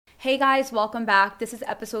Hey guys, welcome back. This is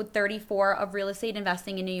episode 34 of Real Estate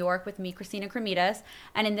Investing in New York with me, Christina Cremidas.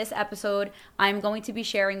 And in this episode, I'm going to be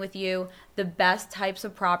sharing with you the best types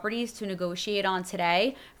of properties to negotiate on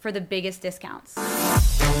today for the biggest discounts.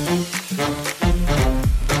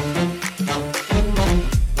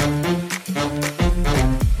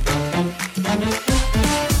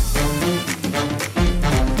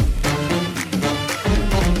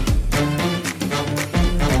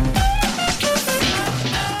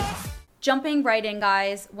 Jumping right in,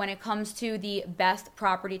 guys, when it comes to the best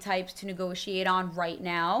property types to negotiate on right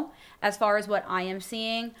now, as far as what I am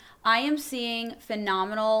seeing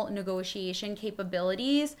phenomenal negotiation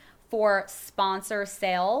capabilities for sponsor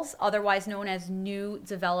sales, otherwise known as new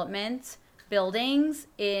development buildings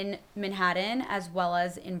in Manhattan as well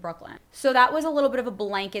as in Brooklyn. So that was a little bit of a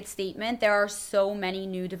blanket statement. There are so many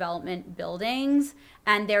new development buildings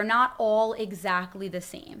and they're not all exactly the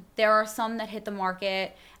same. There are some that hit the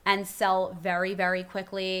market and sell very, very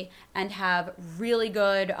quickly and have really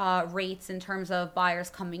good rates in terms of buyers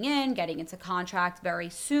coming in, getting into contract very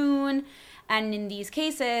soon. And in these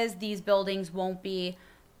cases, these buildings won't be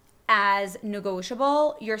as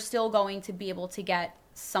negotiable. You're still going to be able to get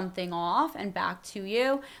something off and back to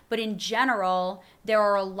you. But in general, there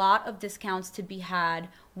are a lot of discounts to be had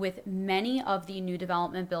with many of the new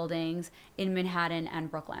development buildings in Manhattan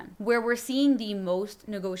and Brooklyn. Where we're seeing the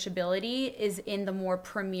most negotiability is in the more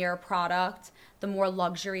premier product, the more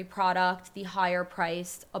luxury product, the higher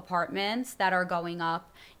priced apartments that are going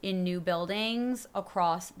up in new buildings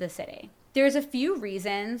across the city. There's a few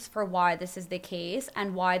reasons for why this is the case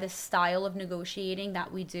and why the style of negotiating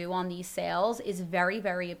that we do on these sales is very,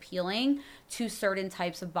 very appealing to certain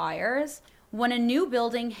types of buyers. When a new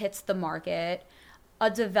building hits the market, a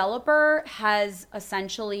developer has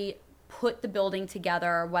essentially put the building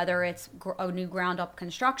together, whether it's a new ground up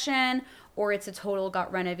construction or it's a total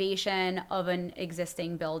gut renovation of an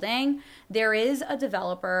existing building. There is a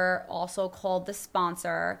developer, also called the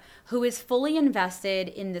sponsor, who is fully invested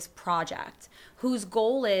in this project, whose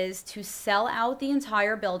goal is to sell out the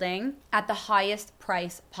entire building at the highest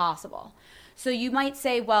price possible. So you might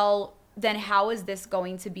say, well, then how is this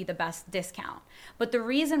going to be the best discount? But the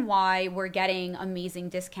reason why we're getting amazing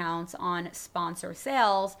discounts on sponsor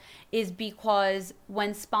sales is because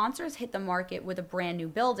when sponsors hit the market with a brand new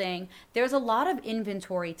building, there's a lot of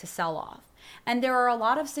inventory to sell off. And there are a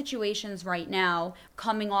lot of situations right now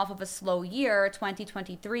coming off of a slow year,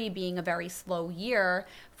 2023 being a very slow year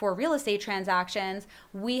for real estate transactions.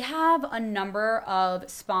 We have a number of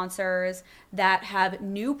sponsors that have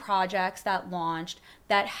new projects that launched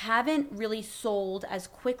that haven't really sold as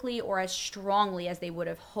quickly or as strongly as they would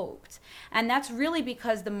have hoped. And that's really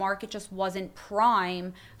because the market just wasn't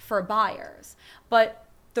prime for buyers. But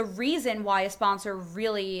the reason why a sponsor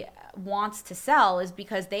really wants to sell is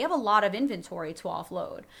because they have a lot of inventory to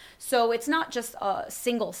offload. So it's not just a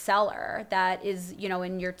single seller that is,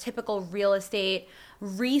 in your typical real estate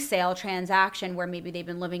resale transaction where maybe they've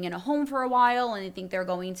been living in a home for a while and they think they're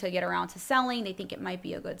going to get around to selling. They think it might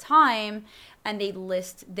be a good time and they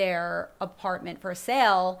list their apartment for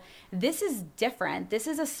sale. This is different. This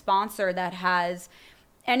is a sponsor that has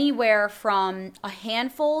anywhere from a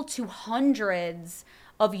handful to hundreds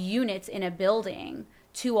of units in a building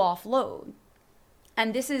to offload.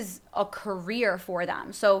 And this is a career for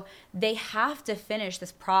them. So they have to finish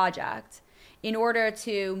this project in order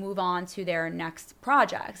to move on to their next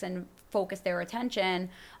projects and focus their attention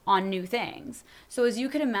on new things. So as you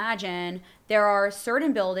can imagine, there are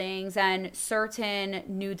certain buildings and certain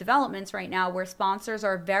new developments right now where sponsors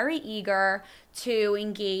are very eager to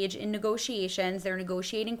engage in negotiations. They're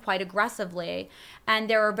negotiating quite aggressively, and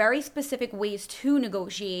there are very specific ways to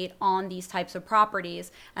negotiate on these types of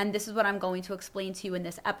properties, and this is what I'm going to explain to you in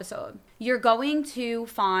this episode. You're going to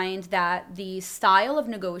find that the style of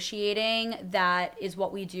negotiating that is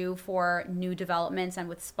what we do for new developments and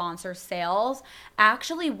with sponsor sales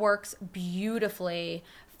actually works beautifully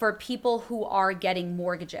for people who are getting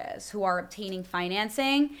mortgages, who are obtaining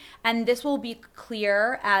financing. And this will be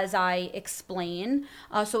clear as I explain.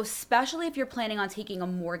 So especially if you're planning on taking a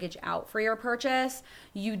mortgage out for your purchase,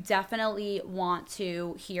 you definitely want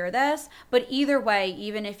to hear this. But either way,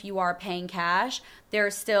 even if you are paying cash,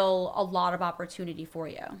 there's still a lot of opportunity for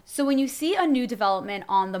you. So when you see a new development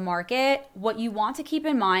on the market, what you want to keep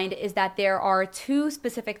in mind is that there are two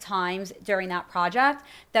specific times during that project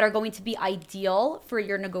that are going to be ideal for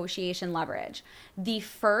your negotiation leverage. The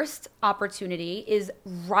first opportunity is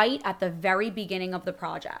right at the very beginning of the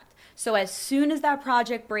project. So as soon as that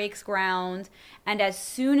project breaks ground and as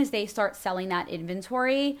soon as they start selling that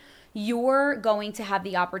inventory, you're going to have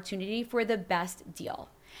the opportunity for the best deal.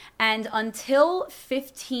 And until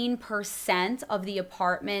 15% of the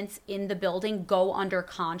apartments in the building go under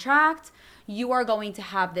contract, you are going to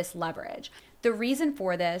have this leverage. The reason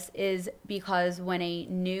for this is because when a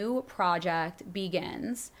new project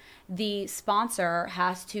begins, the sponsor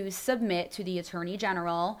has to submit to the Attorney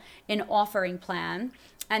General an offering plan.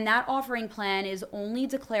 And that offering plan is only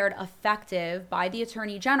declared effective by the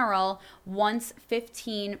Attorney General once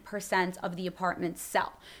 15% of the apartments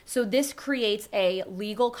sell. So this creates a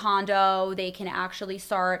legal condo. They can actually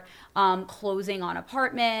start closing on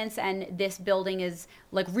apartments, and this building is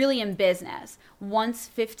like really in business once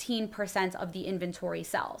 15% of the inventory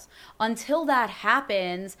sells. Until that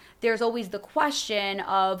happens, there's always the question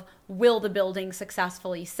of, will the building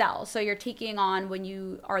successfully sell? So you're taking on, when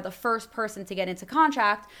you are the first person to get into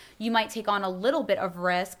contract, you might take on a little bit of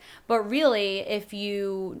risk, but really if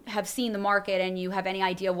you have seen the market and you have any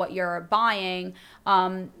idea what you're buying,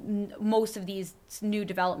 most of these new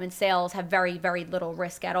development sales have very, very little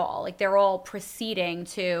risk at all. Like they're all proceeding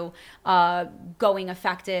to becoming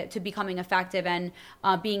effective and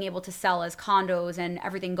being able to sell as condos and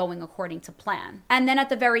everything going according to plan. And then at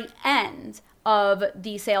the very end of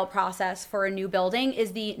the sale process for a new building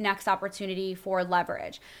is the next opportunity for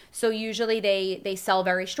leverage. So usually they sell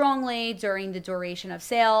very strongly during the duration of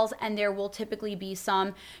sales, and there will typically be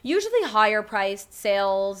some usually higher priced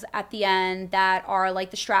sales at the end that are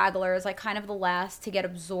like the stragglers, like kind of the last to get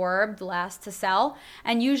absorbed, the last to sell.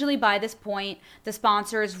 And usually by this point, the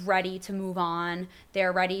sponsor is ready to move on.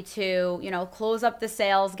 They're ready to, close up the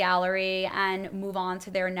sales gallery and move on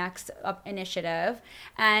to their next initiative.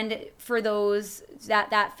 And for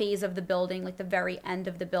that phase of the building, like the very end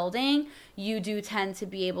of the building, you do tend to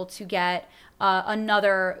be able to get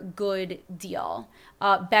another good deal,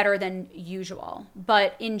 better than usual.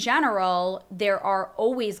 But in general, there are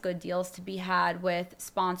always good deals to be had with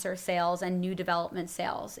sponsor sales and new development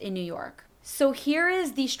sales in New York. So here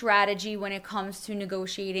is the strategy when it comes to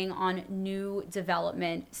negotiating on new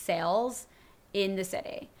development sales in the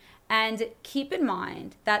city. And keep in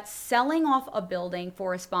mind that selling off a building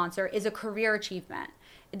for a sponsor is a career achievement.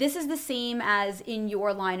 This is the same as in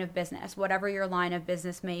your line of business, whatever your line of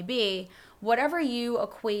business may be, whatever you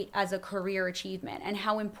equate as a career achievement and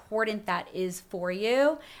how important that is for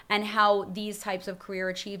you and how these types of career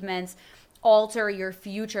achievements alter your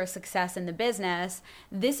future success in the business.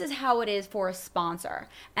 This is how it is for a sponsor.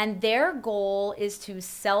 And their goal is to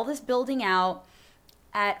sell this building out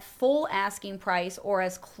at full asking price or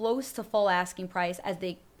as close to full asking price as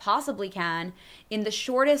they possibly can in the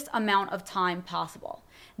shortest amount of time possible.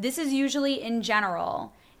 This is usually, in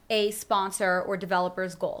general, a sponsor or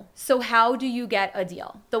developer's goal. So how do you get a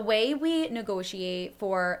deal? The way we negotiate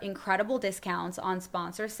for incredible discounts on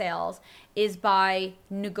sponsor sales is by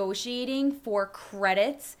negotiating for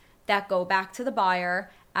credits that go back to the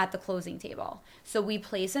buyer at the closing table. So we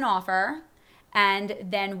place an offer and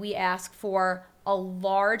then we ask for a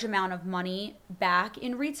large amount of money back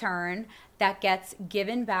in return that gets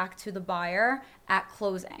given back to the buyer at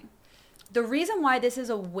closing. The reason why this is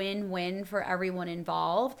a win-win for everyone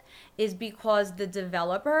involved is because the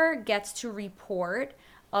developer gets to report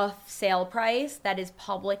a sale price that is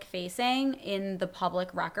public facing in the public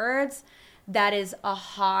records that is a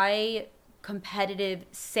high competitive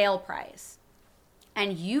sale price.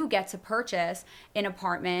 And you get to purchase an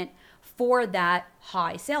apartment for that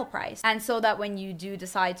high sale price. And so that when you do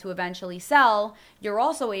decide to eventually sell, you're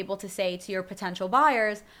also able to say to your potential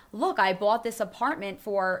buyers, look, I bought this apartment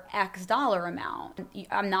for X dollar amount.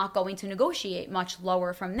 I'm not going to negotiate much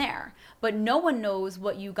lower from there. But no one knows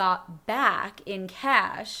what you got back in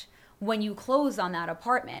cash when you close on that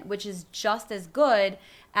apartment, which is just as good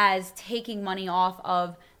as taking money off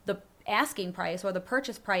of the asking price or the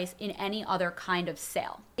purchase price in any other kind of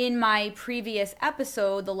sale. In my previous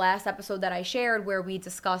episode, the last episode that I shared where we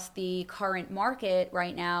discussed the current market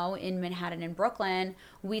right now in Manhattan and Brooklyn,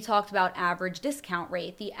 we talked about average discount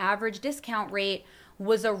rate. The average discount rate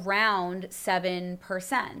was around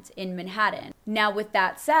 7% in Manhattan. Now, with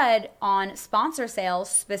that said, on sponsor sales,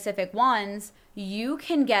 specific ones, you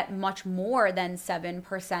can get much more than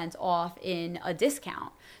 7% off in a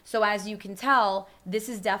discount. So as you can tell, this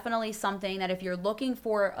is definitely something that if you're looking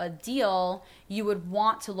for a deal, you would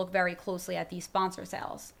want to look very closely at these sponsor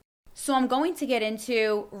sales. So I'm going to get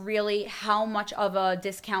into really how much of a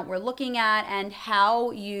discount we're looking at and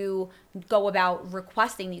how you go about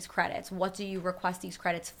requesting these credits. What do you request these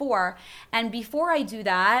credits for? And before I do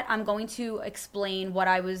that, I'm going to explain what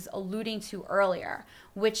I was alluding to earlier,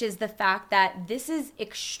 which is the fact that this is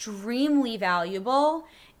extremely valuable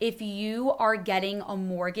if you are getting a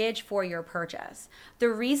mortgage for your purchase. The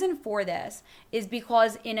reason for this is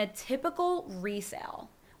because in a typical resale,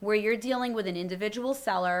 where you're dealing with an individual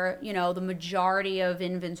seller, the majority of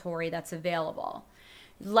inventory that's available.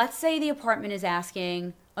 Let's say the apartment is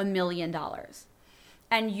asking $1 million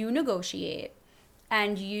and you negotiate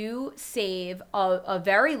and you save a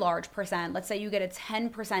very large percent. Let's say you get a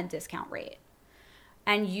 10% discount rate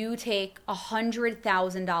and you take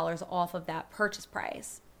 $100,000 off of that purchase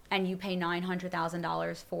price and you pay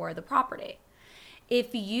 $900,000 for the property.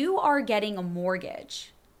 If you are getting a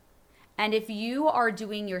mortgage and if you are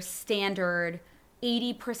doing your standard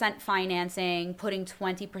 80% financing, putting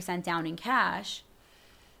 20% down in cash,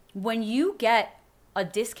 when you get a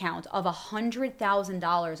discount of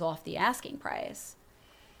 $100,000 off the asking price,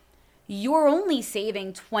 you're only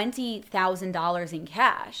saving $20,000 in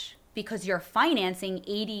cash because you're financing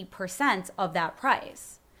 80% of that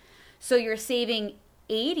price. So you're saving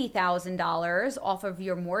 $80,000 off of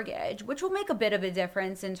your mortgage, which will make a bit of a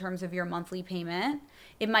difference in terms of your monthly payment.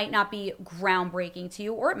 It might not be groundbreaking to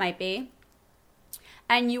you, or it might be.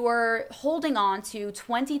 And you are holding on to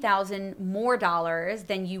 $20,000 more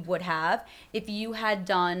than you would have if you had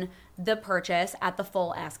done the purchase at the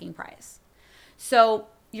full asking price. So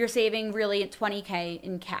you're saving really $20K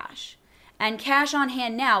in cash. And cash on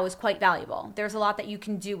hand now is quite valuable. There's a lot that you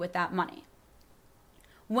can do with that money.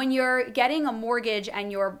 When you're getting a mortgage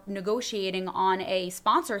and you're negotiating on a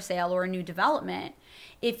sponsor sale or a new development,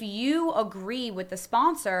 if you agree with the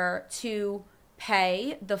sponsor to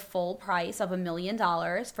pay the full price of $1 million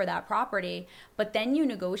for that property, but then you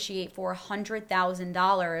negotiate for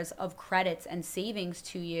 $100,000 of credits and savings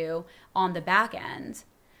to you on the back end,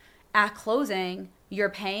 at closing, you're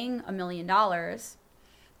paying $1 million,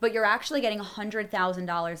 but you're actually getting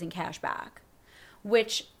 $100,000 in cash back,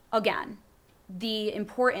 which, again, the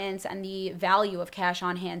importance and the value of cash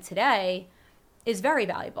on hand today is very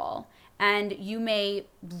valuable. And you may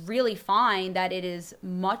really find that it is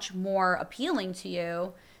much more appealing to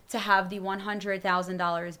you to have the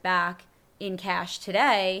 $100,000 back in cash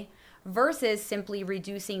today versus simply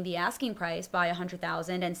reducing the asking price by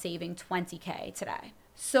 $100,000 and saving $20K today.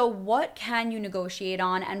 So what can you negotiate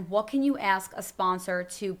on, and what can you ask a sponsor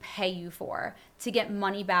to pay you for to get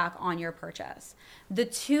money back on your purchase? The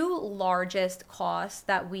two largest costs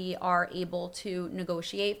that we are able to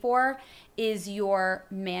negotiate for is your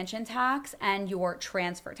mansion tax and your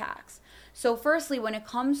transfer tax. So firstly, when it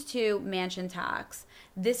comes to mansion tax,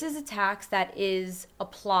 this is a tax that is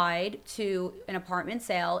applied to an apartment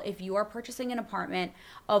sale if you are purchasing an apartment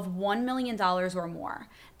of $1 million or more.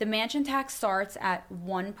 The mansion tax starts at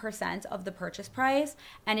 1% of the purchase price,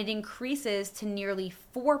 and it increases to nearly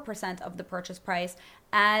 4% of the purchase price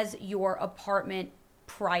as your apartment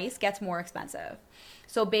price gets more expensive.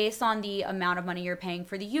 So based on the amount of money you're paying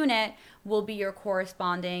for the unit will be your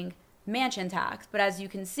corresponding mansion tax. But as you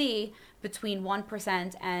can see, between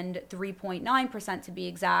 1% and 3.9% to be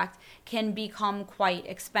exact, can become quite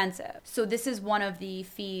expensive. So this is one of the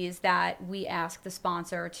fees that we ask the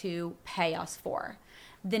sponsor to pay us for.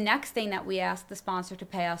 The next thing that we ask the sponsor to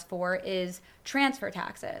pay us for is transfer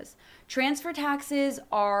taxes. Transfer taxes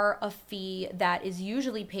are a fee that is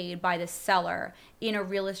usually paid by the seller in a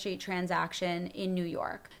real estate transaction in New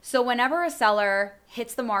York. So whenever a seller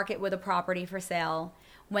hits the market with a property for sale,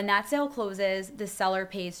 when that sale closes, the seller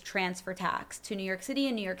pays transfer tax to New York City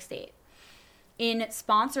and New York State. In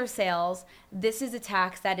sponsor sales, this is a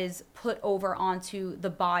tax that is put over onto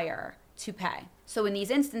the buyer to pay. So in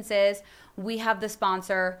these instances, we have the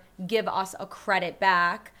sponsor give us a credit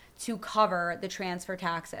back to cover the transfer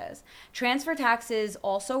taxes. Transfer taxes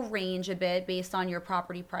also range a bit based on your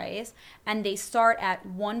property price, and they start at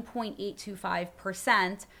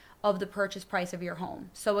 1.825% of the purchase price of your home.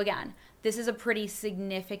 So again, this is a pretty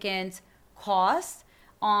significant cost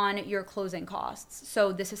on your closing costs.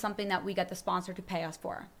 So this is something that we get the sponsor to pay us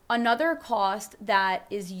for. Another cost that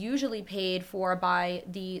is usually paid for by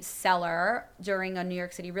the seller during a New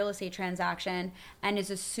York City real estate transaction and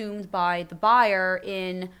is assumed by the buyer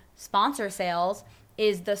in sponsor sales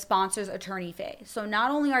is the sponsor's attorney fee. So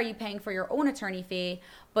not only are you paying for your own attorney fee,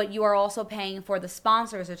 but you are also paying for the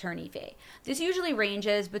sponsor's attorney fee. This usually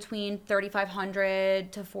ranges between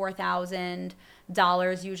 $3,500 to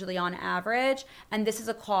 $4,000 usually on average, and this is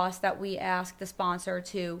a cost that we ask the sponsor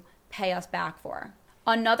to pay us back for.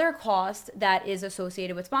 Another cost that is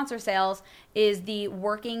associated with sponsor sales is the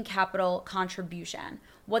working capital contribution.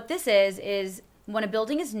 What this is when a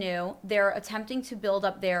building is new, they're attempting to build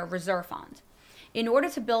up their reserve fund. In order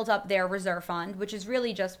to build up their reserve fund, which is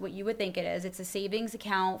really just what you would think it is, it's a savings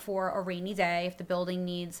account for a rainy day if the building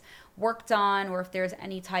needs work done or if there's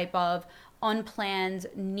any type of unplanned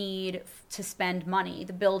need to spend money.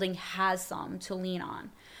 The building has some to lean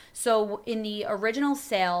on. So in the original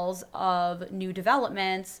sales of new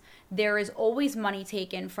developments, there is always money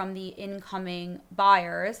taken from the incoming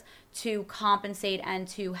buyers to compensate and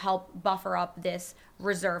to help buffer up this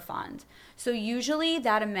reserve fund. So usually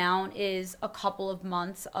that amount is a couple of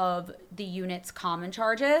months of the unit's common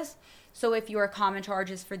charges. So if your common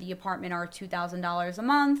charges for the apartment are $2,000 a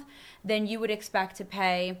month, then you would expect to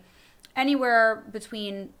pay anywhere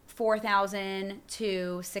between $4,000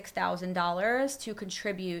 to $6,000 to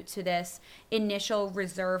contribute to this initial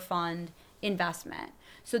reserve fund investment.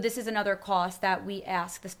 So this is another cost that we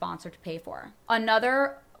ask the sponsor to pay for.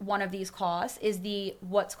 Another one of these costs is the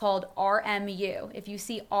what's called RMU. If you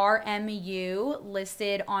see RMU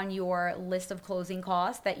listed on your list of closing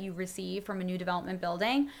costs that you receive from a new development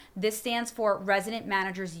building, this stands for Resident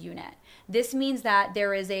Manager's Unit. This means that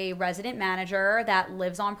there is a resident manager that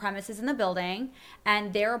lives on premises in the building,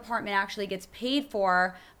 and their apartment actually gets paid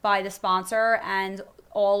for by the sponsor and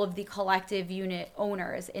all of the collective unit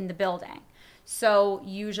owners in the building. So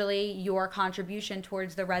usually your contribution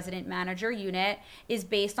towards the resident manager unit is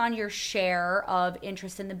based on your share of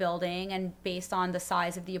interest in the building and based on the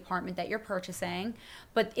size of the apartment that you're purchasing,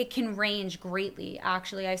 but it can range greatly.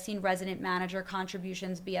 Actually, I've seen resident manager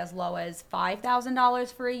contributions be as low as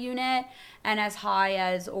 $5,000 for a unit and as high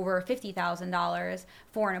as over $50,000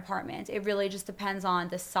 for an apartment. It really just depends on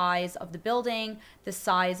the size of the building, the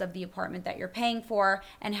size of the apartment that you're paying for,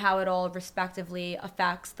 and how it all respectively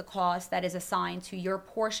affects the cost that is assigned to your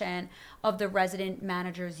portion of the resident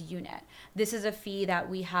manager's unit. This is a fee that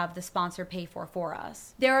we have the sponsor pay for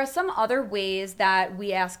us. There are some other ways that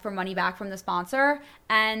we ask for money back from the sponsor,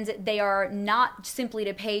 and they are not simply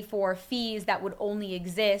to pay for fees that would only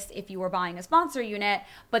exist if you were buying a sponsor unit,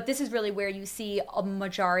 but this is really where you see a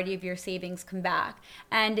majority of your savings come back.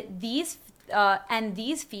 And these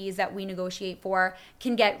fees that we negotiate for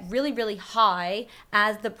can get really, really high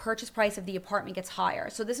as the purchase price of the apartment gets higher.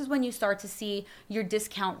 So this is when you start to see your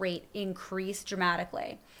discount rate increase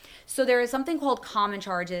dramatically. So there is something called common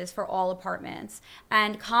charges for all apartments.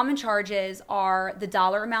 And common charges are the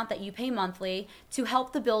dollar amount that you pay monthly to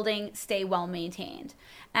help the building stay well maintained.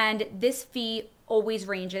 And this fee always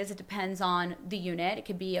ranges. It depends on the unit. It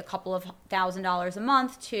could be a couple of $1,000s a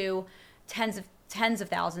month to tens of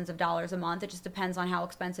thousands of dollars a month. It just depends on how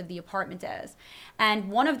expensive the apartment is. And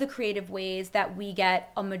one of the creative ways that we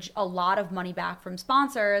get a lot of money back from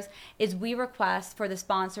sponsors is we request for the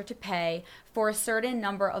sponsor to pay for a certain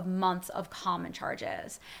number of months of common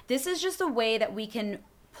charges. This is just a way that we can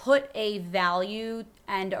put a value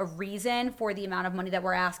and a reason for the amount of money that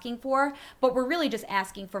we're asking for, but we're really just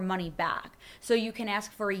asking for money back. So you can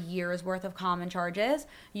ask for a year's worth of common charges,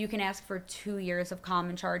 you can ask for 2 years of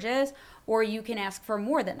common charges, or you can ask for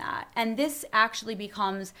more than that. And this actually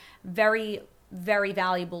becomes very, very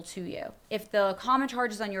valuable to you. If the common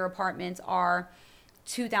charges on your apartment are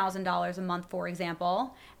 $2,000 a month, for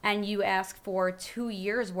example, and you ask for 2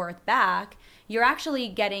 years worth back, you're actually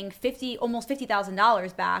getting almost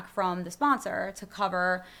 $50,000 back from the sponsor to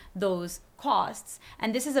cover those costs.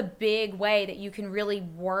 And this is a big way that you can really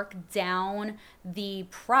work down the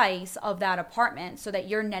price of that apartment so that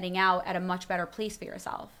you're netting out at a much better place for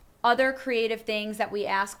yourself. Other creative things that we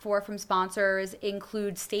ask for from sponsors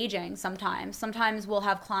include staging sometimes. Sometimes we'll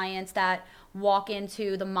have clients that walk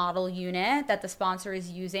into the model unit that the sponsor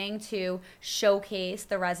is using to showcase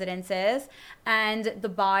the residences, and the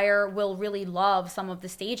buyer will really love some of the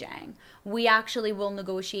staging. We actually will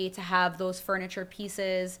negotiate to have those furniture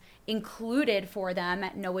pieces included for them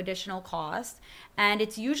at no additional cost. And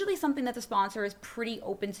it's usually something that the sponsor is pretty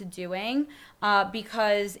open to doing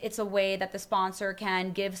because it's a way that the sponsor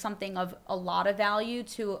can give something of a lot of value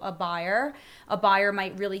to a buyer. A buyer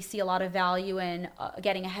might really see a lot of value in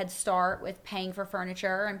getting a head start with paying for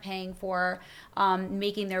furniture and paying for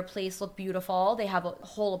making their place look beautiful. They have a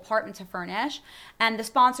whole apartment to furnish, and the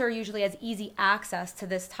sponsor usually has easy access to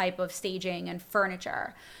this type of staging and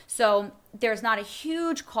furniture. So there's not a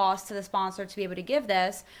huge cost to the sponsor to be able to give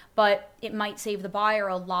this, but it might save the buyer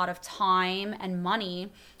a lot of time and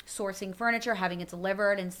money sourcing furniture, having it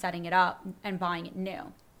delivered, and setting it up and buying it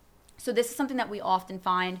new. So this is something that we often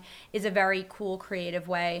find is a very cool, creative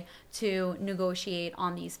way to negotiate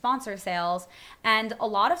on these sponsor sales. And a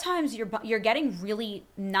lot of times you're getting really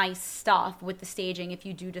nice stuff with the staging. If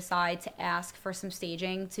you do decide to ask for some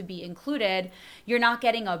staging to be included, you're not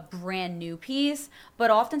getting a brand new piece, but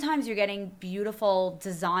oftentimes you're getting beautiful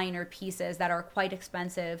designer pieces that are quite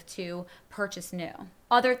expensive to purchase new.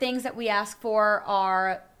 Other things that we ask for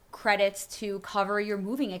are credits to cover your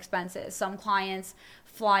moving expenses. Some clients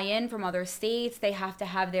fly in from other states. They have to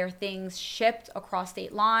have their things shipped across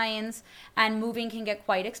state lines, and moving can get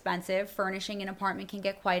quite expensive. Furnishing an apartment can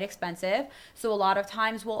get quite expensive. So a lot of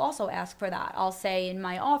times we'll also ask for that. I'll say in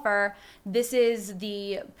my offer, this is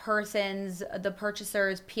the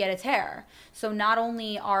purchaser's pied-à-terre. So not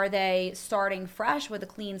only are they starting fresh with a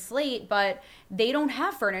clean slate, but they don't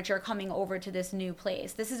have furniture coming over to this new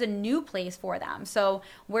place. This is a new place for them. So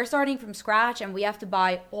we're starting from scratch and we have to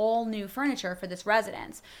buy all new furniture for this residence.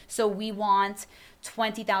 So we want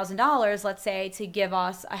 $20,000, let's say, to give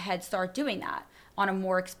us a head start doing that. On a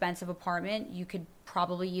more expensive apartment, you could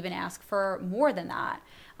probably even ask for more than that.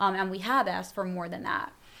 And we have asked for more than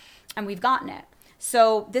that. And we've gotten it.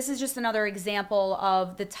 So this is just another example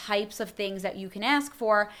of the types of things that you can ask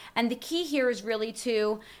for. And the key here is really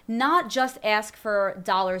to not just ask for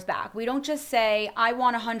dollars back. We don't just say, I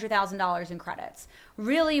want $100,000 in credits.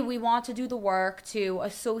 Really, we want to do the work to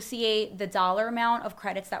associate the dollar amount of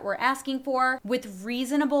credits that we're asking for with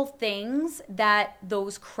reasonable things that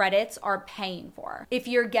those credits are paying for. If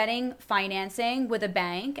you're getting financing with a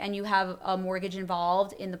bank and you have a mortgage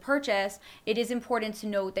involved in the purchase, it is important to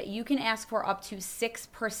note that you can ask for up to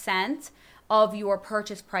 6% of your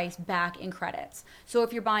purchase price back in credits. So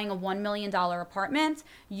if you're buying a $1 million apartment,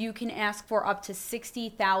 you can ask for up to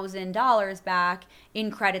 $60,000 back in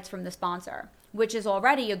credits from the sponsor, which is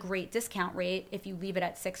already a great discount rate if you leave it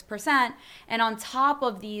at 6%. And on top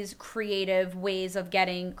of these creative ways of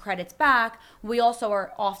getting credits back, we also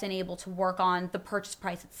are often able to work on the purchase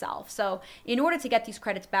price itself. So in order to get these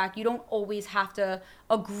credits back, you don't always have to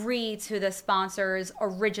agree to the sponsor's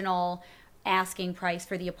original asking price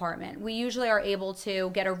for the apartment. We usually are able to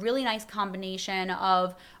get a really nice combination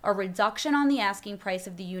of a reduction on the asking price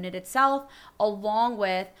of the unit itself, along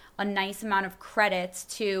with a nice amount of credits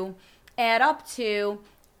to add up to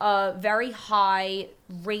a very high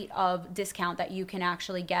rate of discount that you can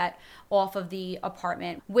actually get off of the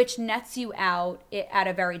apartment, which nets you out at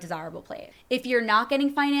a very desirable place. If you're not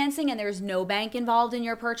getting financing and there's no bank involved in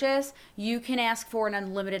your purchase, you can ask for an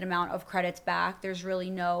unlimited amount of credits back. There's really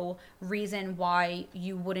no reason why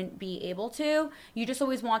you wouldn't be able to. You just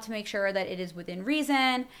always want to make sure that it is within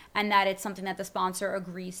reason and that it's something that the sponsor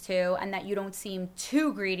agrees to, and that you don't seem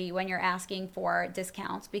too greedy when you're asking for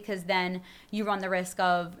discounts, because then you run the risk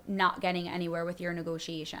of not getting anywhere with your negotiation.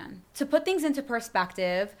 To put things into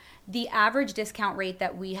perspective, the average discount rate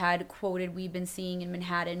that we had quoted we've been seeing in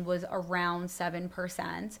Manhattan was around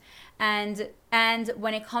 7%. And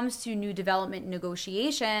when it comes to new development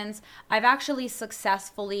negotiations, I've actually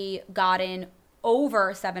successfully gotten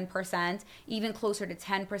over 7%, even closer to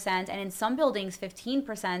 10%, and in some buildings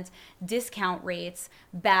 15% discount rates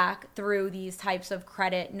back through these types of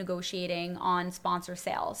credit negotiating on sponsor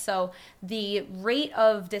sales. So the rate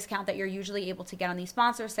of discount that you're usually able to get on these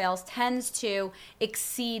sponsor sales tends to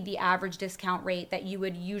exceed the average discount rate that you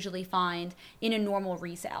would usually find in a normal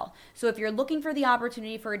resale. So if you're looking for the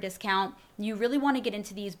opportunity for a discount, you really want to get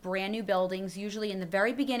into these brand new buildings, usually in the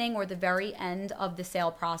very beginning or the very end of the sale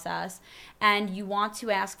process. And you want to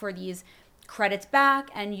ask for these credits back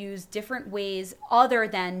and use different ways other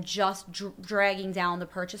than just dragging down the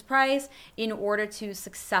purchase price in order to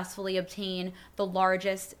successfully obtain the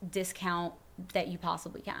largest discount that you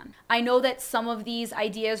possibly can. I know that some of these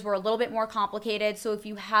ideas were a little bit more complicated, so if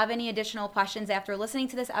you have any additional questions after listening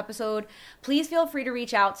to this episode, please feel free to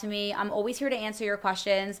reach out to me. I'm always here to answer your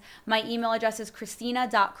questions. My email address is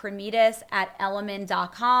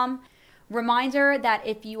christina.kremidas@element.com. Reminder that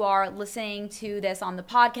if you are listening to this on the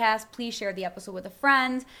podcast, please share the episode with a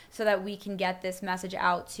friend so that we can get this message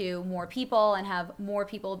out to more people and have more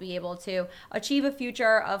people be able to achieve a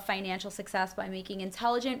future of financial success by making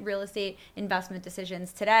intelligent real estate investment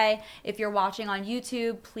decisions today. If you're watching on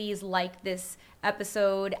YouTube, please like this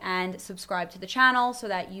episode and subscribe to the channel so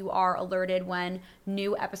that you are alerted when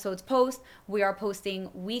new episodes post. We are posting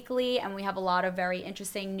weekly and we have a lot of very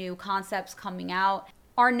interesting new concepts coming out.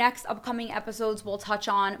 Our next upcoming episodes will touch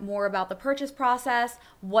on more about the purchase process,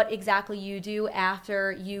 what exactly you do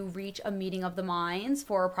after you reach a meeting of the minds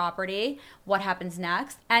for a property, what happens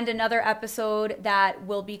next. And another episode that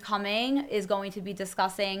will be coming is going to be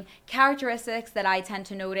discussing characteristics that I tend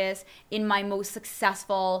to notice in my most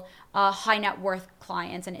successful high net worth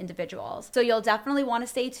clients and individuals. So you'll definitely want to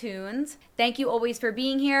stay tuned. Thank you always for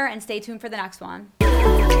being here, and stay tuned for the next one.